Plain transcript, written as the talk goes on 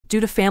Due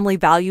to family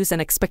values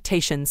and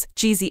expectations,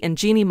 Jeezy and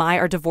Jeannie Mai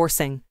are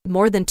divorcing.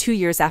 More than 2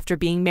 years after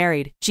being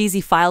married,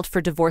 Jeezy filed for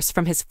divorce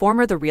from his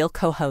former The Real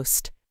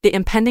co-host. The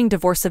impending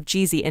divorce of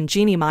Jeezy and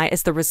Jeannie Mai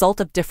is the result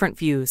of different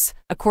views.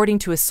 According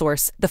to a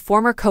source, the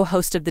former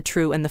co-host of The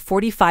True and the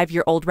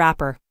 45-year-old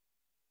rapper,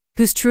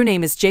 whose true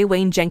name is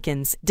Wayne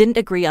Jenkins, didn't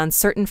agree on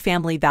certain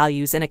family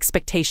values and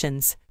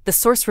expectations. The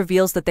source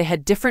reveals that they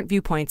had different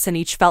viewpoints and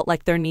each felt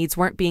like their needs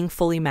weren't being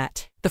fully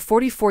met. The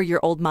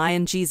 44-year-old Mai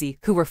and Jeezy,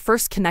 who were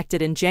first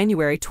connected in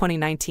January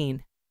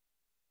 2019,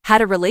 had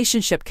a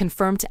relationship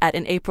confirmed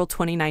in April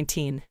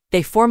 2019.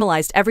 They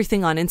formalized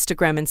everything on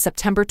Instagram in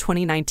September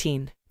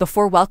 2019.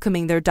 Before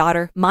welcoming their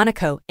daughter,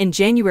 Monaco, in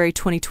January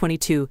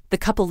 2022, the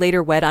couple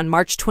later wed on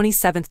March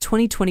 27,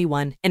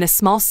 2021, in a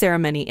small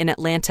ceremony in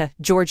Atlanta,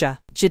 Georgia.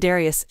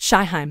 Jadarius,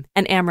 Shyheim,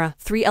 and Amra,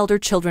 3 elder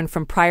children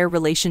from prior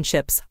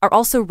relationships, are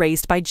also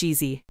raised by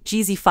Jeezy.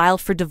 Jeezy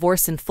filed for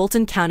divorce in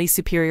Fulton County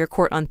Superior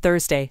Court on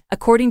Thursday,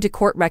 according to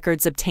court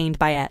records obtained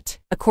by it.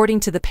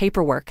 According to the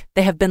paperwork,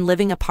 they have been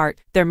living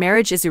apart, their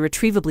marriage is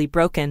irretrievably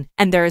broken,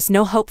 and there is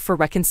no hope for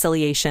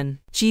reconciliation.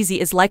 Jeezy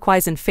is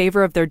likewise in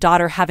favor of their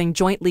daughter having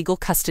joint legal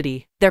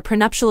custody. Their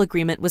prenuptial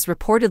agreement was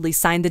reportedly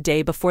signed the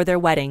day before their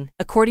wedding,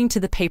 according to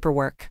the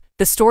paperwork.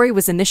 The story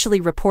was initially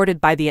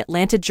reported by the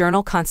Atlanta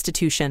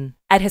Journal-Constitution.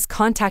 Ed has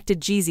contacted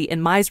Jeezy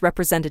and Mai's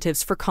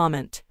representatives for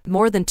comment.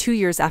 More than 2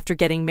 years after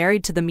getting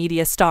married to the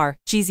media star,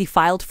 Jeezy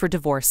filed for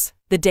divorce.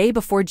 The day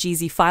before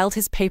Jeezy filed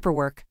his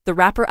paperwork, the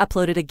rapper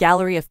uploaded a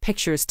gallery of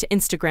pictures to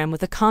Instagram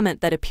with a comment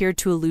that appeared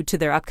to allude to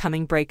their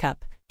upcoming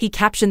breakup. He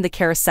captioned the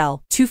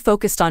carousel, "Too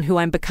focused on who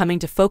I'm becoming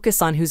to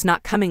focus on who's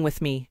not coming with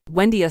me."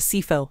 Wendy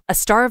Asifo, a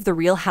star of The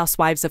Real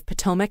Housewives of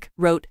Potomac,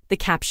 wrote the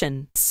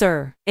caption,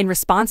 "Sir." In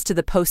response to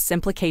the post's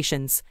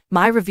implications,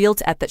 Mai revealed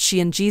to that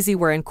she and Jeezy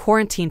were in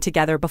quarantine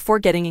together before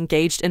getting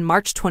engaged in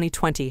March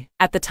 2020.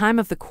 At the time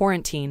of the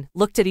quarantine,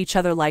 looked at each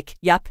other like,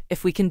 "Yup,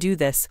 if we can do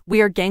this,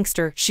 we are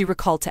gangster," she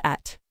recalled to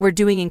it. "We're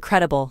doing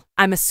incredible.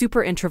 I'm a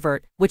super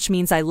introvert, which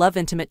means I love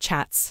intimate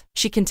chats."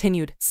 She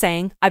continued,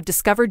 saying, "I've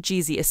discovered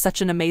Jeezy is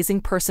such an amazing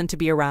person to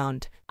be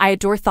around. I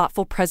adore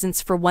thoughtful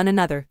presence for one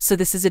another, so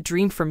this is a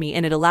dream for me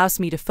and it allows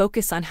me to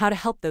focus on how to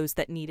help those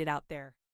that need it out there."